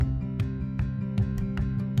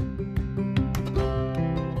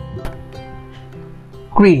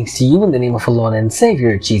Greetings to you in the name of our Lord and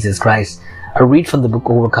Savior Jesus Christ. I read from the book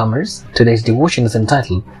Overcomers. Today's devotion is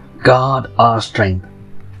entitled, God our Strength.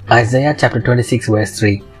 Isaiah chapter 26 verse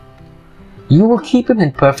 3. You will keep him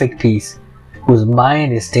in perfect peace, whose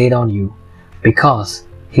mind is stayed on you, because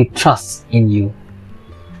he trusts in you.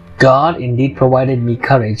 God indeed provided me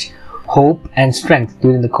courage, hope and strength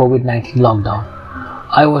during the COVID-19 lockdown.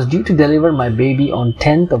 I was due to deliver my baby on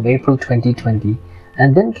 10th of April 2020,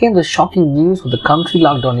 and then came the shocking news of the country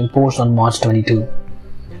lockdown imposed on March 22.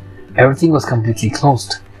 Everything was completely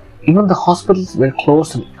closed. Even the hospitals were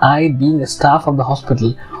closed, and I, being a staff of the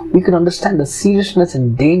hospital, we could understand the seriousness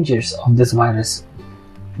and dangers of this virus.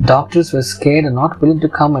 Doctors were scared and not willing to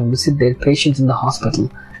come and visit their patients in the hospital.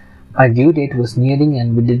 My due date was nearing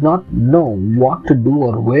and we did not know what to do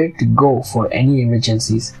or where to go for any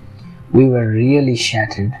emergencies. We were really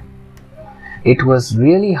shattered. It was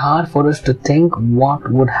really hard for us to think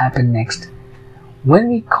what would happen next. When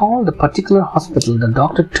we called a particular hospital, the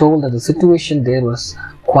doctor told that the situation there was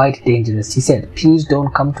quite dangerous. He said, please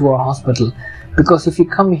don't come to our hospital, because if you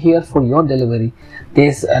come here for your delivery,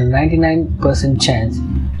 there's a 99% chance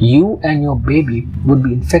you and your baby would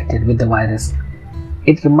be infected with the virus.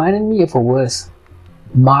 It reminded me of a verse,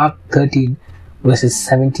 Mark 13 verses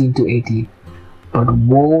 17 to 18. But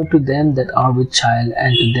woe to them that are with child,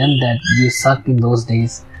 and to them that do suck in those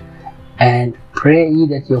days. And pray ye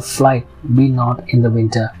that your flight be not in the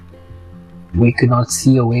winter. We could not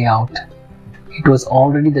see a way out. It was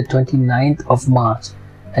already the 29th of March,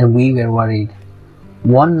 and we were worried.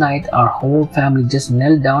 One night our whole family just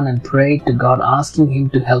knelt down and prayed to God, asking Him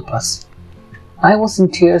to help us. I was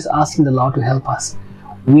in tears asking the Lord to help us.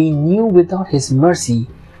 We knew without His mercy,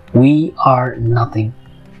 we are nothing.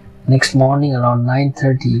 Next morning around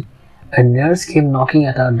 9:30, a nurse came knocking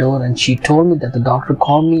at our door, and she told me that the doctor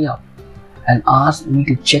called me up and asked me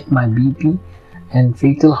to check my BP and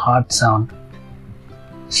fetal heart sound.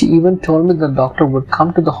 She even told me the doctor would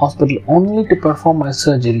come to the hospital only to perform my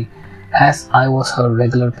surgery, as I was her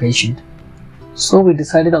regular patient. So we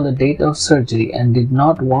decided on the date of surgery and did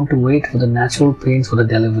not want to wait for the natural pains for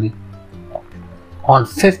the delivery. On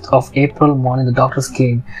 5th of April morning, the doctors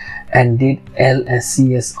came and did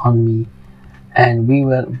LSCS on me, and we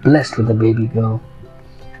were blessed with a baby girl.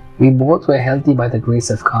 We both were healthy by the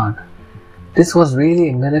grace of God. This was really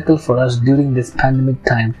a miracle for us during this pandemic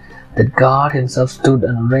time, that God Himself stood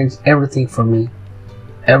and arranged everything for me.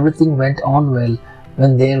 Everything went on well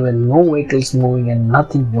when there were no vehicles moving and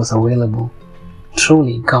nothing was available.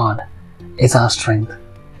 Truly, God is our strength.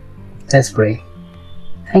 Let's pray.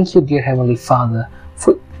 Thank you, dear Heavenly Father,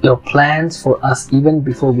 for your plans for us even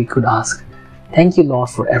before we could ask. Thank you, Lord,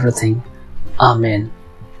 for everything. Amen.